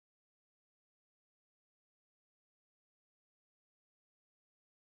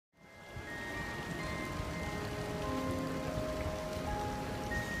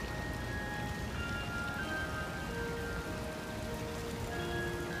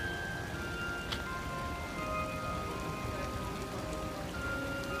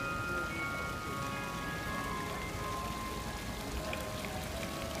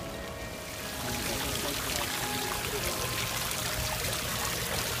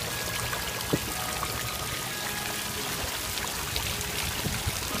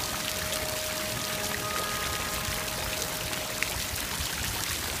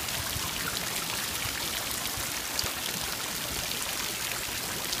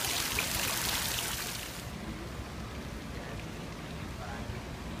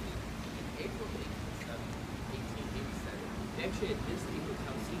actually a Disney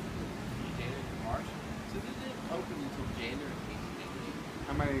hotel season from January to March, so they didn't open until January 1888.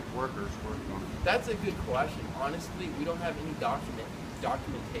 How many workers worked on it? That's a good question. Honestly, we don't have any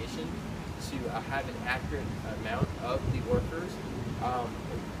documentation to have an accurate amount of the workers.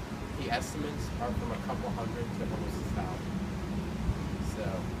 The estimates are from a couple hundred to almost 1,000. So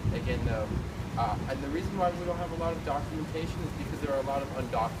again, though, and the reason why we don't have a lot of documentation is because there are a lot of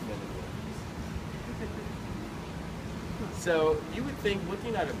undocumented workers. So you would think,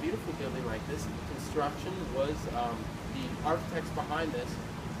 looking at a beautiful building like this, the construction was the architects behind this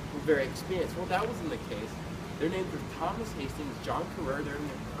were very experienced. Well, that wasn't the case. Their names were Thomas Hastings, John Carrer. They're in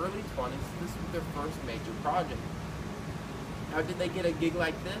their early 20s. This was their first major project. How did they get a gig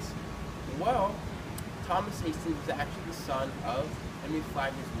like this? Well, Thomas Hastings was actually the son of Henry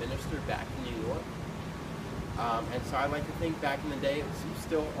Flagler's minister back in New York. And so I like to think back in the day, it was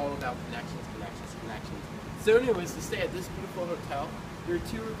still all about connections, connections, connections. So anyways, to stay at this beautiful hotel, there are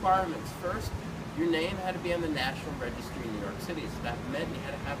two requirements. First, your name had to be on the National Registry in New York City. So that meant you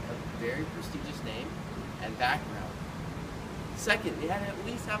had to have a very prestigious name and background. Second, you had to at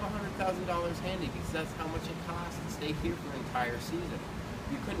least have $100,000 handy because that's how much it costs to stay here for an entire season.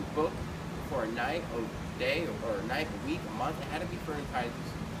 You couldn't book for a night, a day, or a night, a week, a month. It had to be for an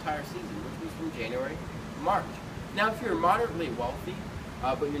entire season, which was from January to March. Now, if you're moderately wealthy,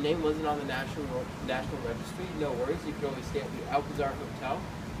 but your name wasn't on the National Registry, no worries. You could always stay at the Alcazar Hotel,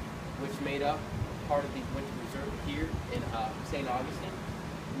 which made up part of the Winter Resort here in St. Augustine.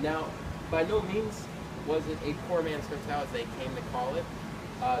 Now, by no means was it a poor man's hotel, as they came to call it.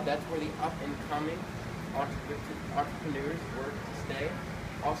 That's where the up-and-coming entrepreneurs were to stay.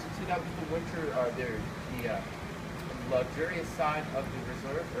 Also, too, that was the luxurious side of the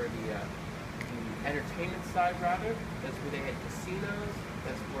resort, or the entertainment side, rather. That's where they had casinos.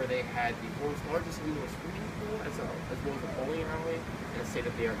 That's where they had the world's largest indoor swimming pool, as well as a bowling alley and a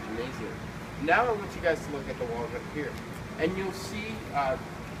state-of-the-art gymnasium. Now I want you guys to look at the walls up here, and you'll see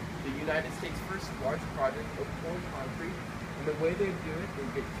the United States' first large project of poured concrete. And the way they do it,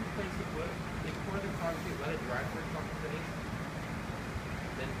 they get 2 plates of wood, they pour the concrete, let it dry for a couple days,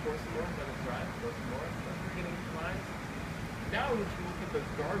 then pour some more, let it dry, pour some more, let it get into lines. Now we can look at those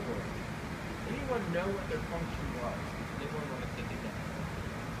gargoyles. Anyone know what their function was? They wouldn't want to take it down.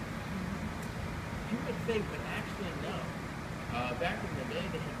 You would think, but actually no. Back in the day,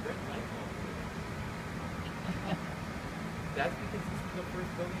 they had red light bulbs. That's because this was the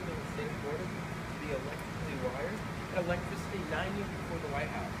first building in the state of Florida to be electrically wired. Had electricity 9 years before the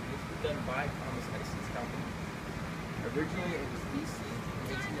White House. And this was done by Thomas Edison's company. Originally, it was DC.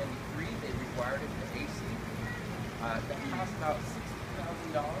 In 1893, they rewired it to AC. That cost about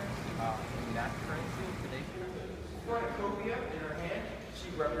 $60,000 in that currency, in today's currency. Cornucopia in her hand, she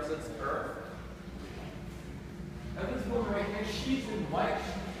represents Earth. Now this woman right here, she's in white.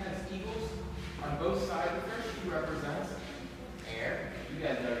 She has eagles on both sides of her. She represents air. You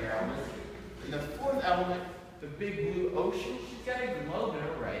guys know your elements. And the fourth element, the big blue ocean, she's got a globe in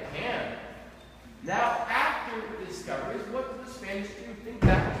her right hand. Now, after the discoveries, what did the Spanish do? Think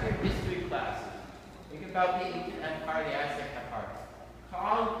back to your history classes. Think about the Incan Empire, the Aztec Empire.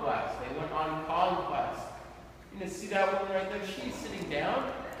 Conquest. They went on conquest. You can see that one right there. She's sitting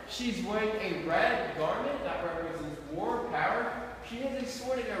down. She's wearing a red garment that represents war, power. She has a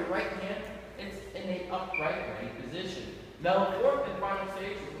sword in her right hand. It's in an upright ready position. Now, the fourth and final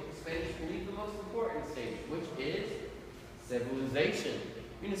stage is what the Spanish believe the most important stage, which is civilization.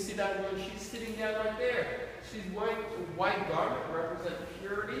 You can see that when she's sitting down right there. She's wearing a white garment representing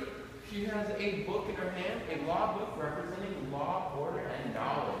purity. She has a book in her hand, a law book representing law, order, and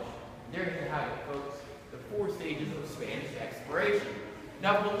knowledge. There you have it, folks. The 4 stages of Spanish exploration.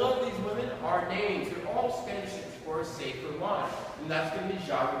 Now, below these women are names. They're all Spanish explorers, save for one. And that's going to be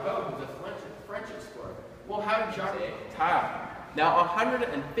Jacques Rigaud, who's a French explorer. Well, how did Jacques tile? Now,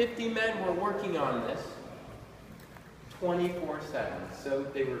 150 men were working on this 24/7. So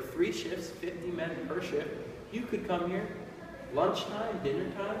they were 3 shifts, 50 men per shift. You could come here lunchtime, dinner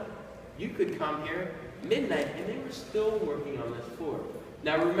time. You could come here midnight, and they were still working on this floor.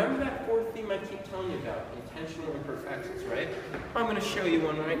 Now, remember that 4th theme I keep telling you about, intentional imperfections, right? I'm going to show you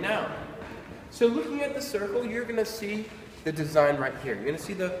one right now. So looking at the circle, you're going to see the design right here. You're going to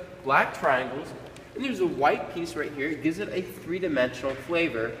see the black triangles, and there's a white piece right here. It gives it a 3-dimensional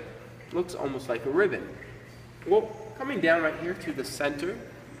flavor. It looks almost like a ribbon. Well, coming down right here to the center,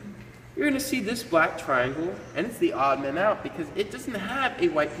 you're going to see this black triangle, and it's the odd man out because it doesn't have a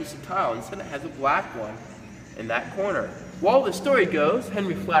white piece of tile. Instead, it has a black one in that corner. Well, the story goes,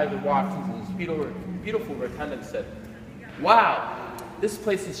 Henry Flagler walked into this beautiful rotunda and said, "Wow, this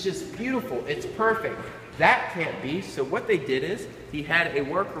place is just beautiful. It's perfect." that can't be, so what they did is, he had a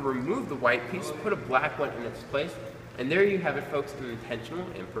worker remove the white piece, put a black one in its place, and there you have it, folks, an intentional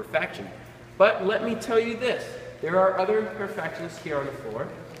imperfection. But let me tell you this, there are other imperfections here on the floor.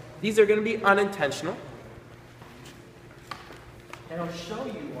 These are going to be unintentional. And I'll show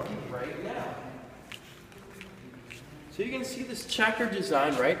you one right now. So you can see this checker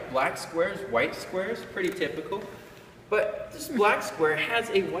design, right? Black squares, white squares, pretty typical. But this black square has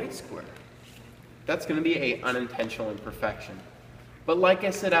a white square. That's going to be an unintentional imperfection. But like I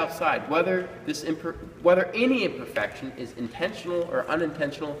said outside, whether any imperfection is intentional or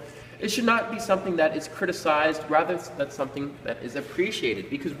unintentional, it should not be something that is criticized, rather that's something that is appreciated.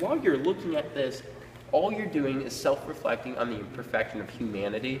 Because while you're looking at this, all you're doing is self-reflecting on the imperfection of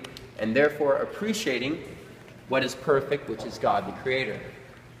humanity, and therefore appreciating what is perfect, which is God the Creator.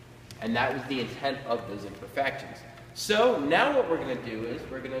 And that was the intent of those imperfections. So now what we're going to do is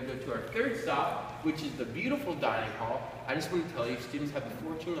we're going to go to our third stop, which is the beautiful dining hall. I just want to tell you, students have the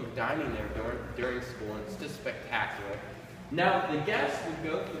fortune of dining there during school, and it's just spectacular. Now, the guests would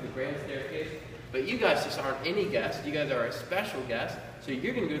go through the grand staircase, but you guys just aren't any guests. You guys are a special guest, so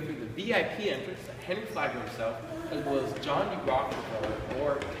you're going to go through the VIP entrance that Henry Flagler himself, as well as John D. Rockefeller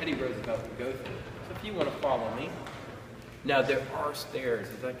or Teddy Roosevelt would go through. So if you want to follow me. Now, there are stairs.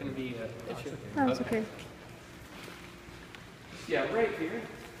 Is that going to be an issue? No, it's okay. Yeah, right here.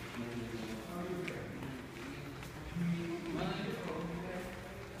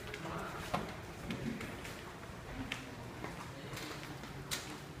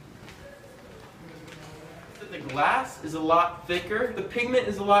 So the glass is a lot thicker. The pigment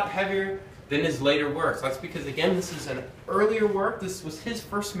is a lot heavier than his later works. That's because, again, this is an earlier work. This was his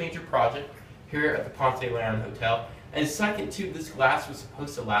first major project here at the Ponce Leon Hotel. And second, too, this glass was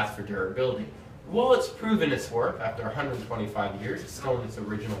supposed to last for durability. Well, it's proven its work after 125 years. It's still in its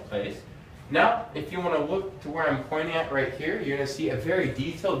original place. Now, if you want to look to where I'm pointing at right here, you're going to see a very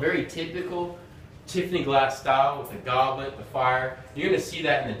detailed, very typical Tiffany glass style with the goblet, the fire. You're going to see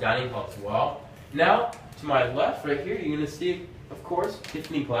that in the dining hall as well. Now, to my left right here, you're going to see, of course,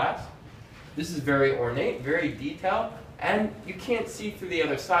 Tiffany glass. This is very ornate, very detailed, and you can't see through the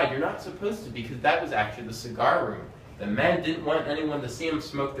other side. You're not supposed to, because that was actually the cigar room. The men didn't want anyone to see them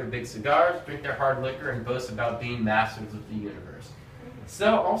smoke their big cigars, drink their hard liquor, and boast about being masters of the universe.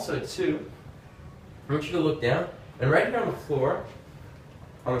 So also, too, I want you to look down, and right here on the floor,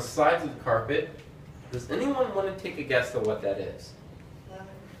 on the sides of the carpet, does anyone want to take a guess at what that is?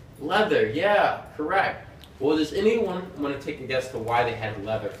 Leather, yeah, correct. Well, does anyone want to take a guess to why they had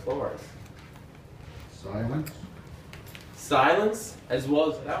leather floors? Silence. Silence, as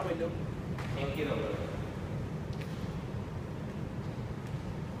well as that window. Can't get a little.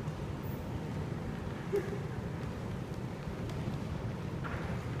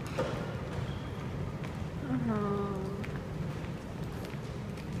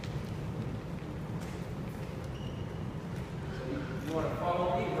 You want to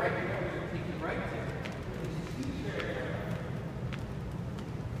follow me right here? I'm going to take you right there.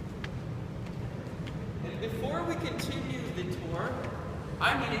 And before we continue the tour,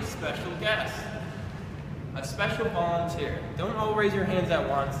 I need a special guest. A special volunteer. Don't all raise your hands at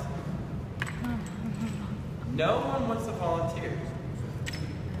once. No one wants to volunteer.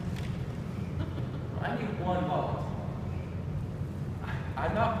 I need one volunteer.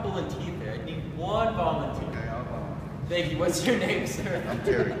 I'm not pulling teeth there. I need one volunteer. Okay, I'll volunteer. Thank you. What's your name, sir? I'm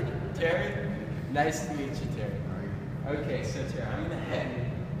Terry. Terry? Nice to meet you, Terry. Okay, so Terry, I'm going to head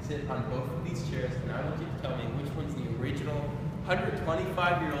and sit on both of these chairs, and I want you to tell me which one's the original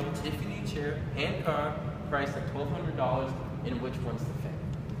 125-year-old Tiffany chair, hand carved, priced at $1,200, and which one's the fake?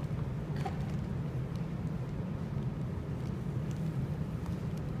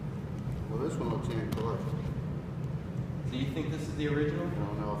 Well, this one looks hand carved. So you think this is the original? I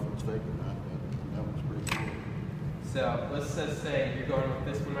don't know if it's fake or not, but that one's pretty cool. So let's just say you're going with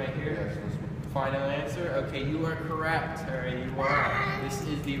this one right here. Yes, this one. Final answer? Okay, you are correct, Terry. You are. This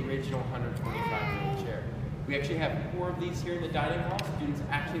is the original 125-year-old chair. We actually have 4 of these here in the dining hall. Students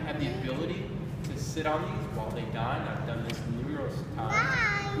actually have the ability to sit on these while they dine. I've done this numerous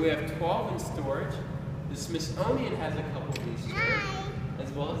times. We have 12 in storage. The Smithsonian has a couple of these chairs,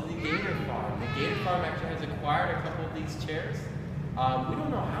 as well as the Gator Farm. The Gator Farm actually has acquired a couple of these chairs. We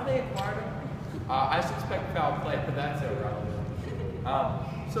don't know how they acquired them. I suspect foul play, but that's irrelevant.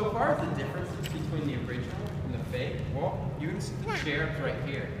 So far as the differences between the original and the fake, well, you can see the cherubs right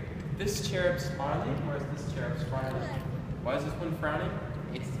here. This cherub's smiling, whereas this cherub's frowning. Why is this one frowning?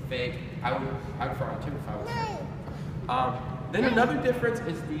 It's fake. I'd frown too if I was fake. Then another difference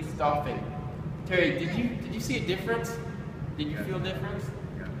is the stuffing. Terry, did you see a difference? Did you feel a difference?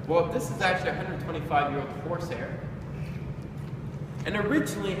 Well, this is actually a 125-year-old horsehair. And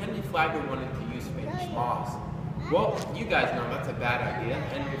originally, Henry Flagler wanted to use Spanish moss. Well, you guys know that's a bad idea.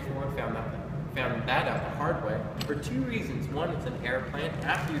 Henry Ford found that out the hard way for two reasons. One, it's an air plant.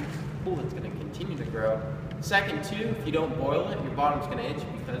 After you cool, it's going to continue to grow. Second, two, if you don't boil it, your bottom's going to itch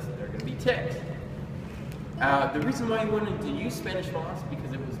because they're going to be ticks. The reason why he wanted to use Spanish moss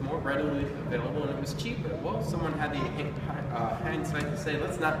because it was more readily available and it was cheaper. Well, someone had the hindsight to say,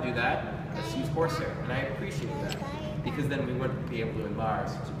 let's not do that. Let's use horsehair, and I appreciate that because then we wouldn't be able to admire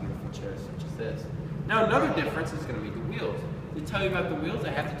such a beautiful chair such as this. Now, another difference is going to be the wheels. To tell you about the wheels,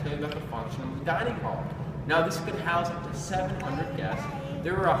 I have to tell you about the function of the dining hall. Now, this could house up to 700 guests.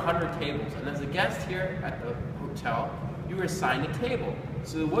 There were 100 tables, and as a guest here at the hotel, you were assigned a table.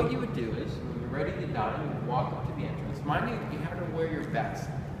 So what you would do is, when you're ready to dine, you would walk up to the entrance. Mind you, you have to wear your best.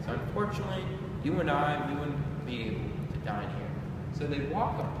 So unfortunately, you and I, we wouldn't be able to dine here. So they'd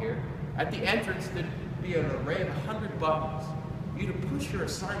walk up here. At the entrance, there'd be an array of 100 buttons. You'd push your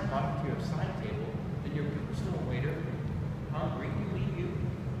assigned button to your assigned table, then your personal waiter come greet you, meet you,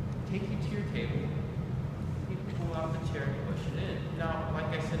 take you to your table, you pull out the chair and push it in. Now, like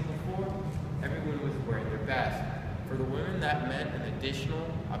I said before, everyone was wearing their best. For the women, that meant an additional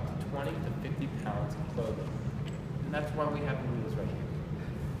up to 20 to 50 pounds of clothing. And that's why we have the wheels right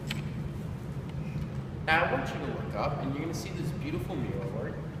here. Now, I want you to look up, and you're going to see this beautiful mural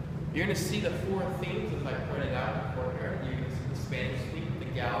work. You're going to see the four themes, as I pointed out before here. You're going to see the Spanish theme, the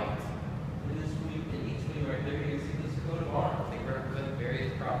galleys, and this wing, and each wing right there, you're going to see this coat of arms. They represent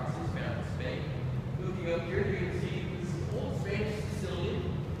various provinces found in Spain. Moving up here, you're going to see this old Spanish Sicilian.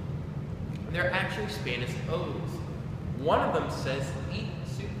 They're actually Spanish odes. One of them says, eat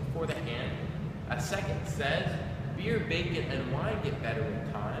soup before the hand. A second says, beer, bacon, and wine get better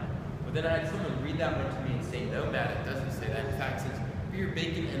with time. But then I had someone read that one to me and say, no, Matt, it doesn't say that. In fact, it says, beer,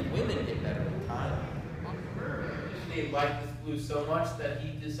 bacon, and women get better with time. They liked this blue so much that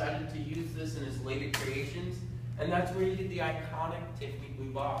he decided to use this in his later creations, and that's where he did the iconic Tiffany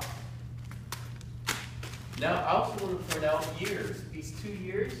blue box. Now, I also want to point out years. These 2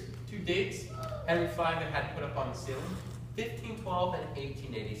 years, 2 dates, Henry Flagler had put up on the ceiling, 1512 and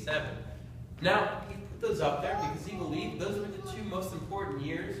 1887. Now, he put those up there because he believed those were the 2 most important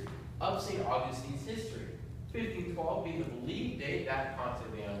years of St. Augustine's history. 1512 being the believed date that Ponce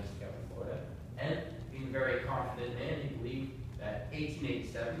discovered Florida, and being a very confident man, he believed that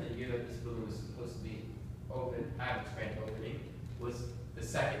 1887, the year that this building was supposed to be open, have its grand opening, was the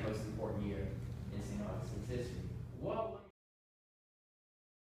second most important year in St. Augustine's history. Well,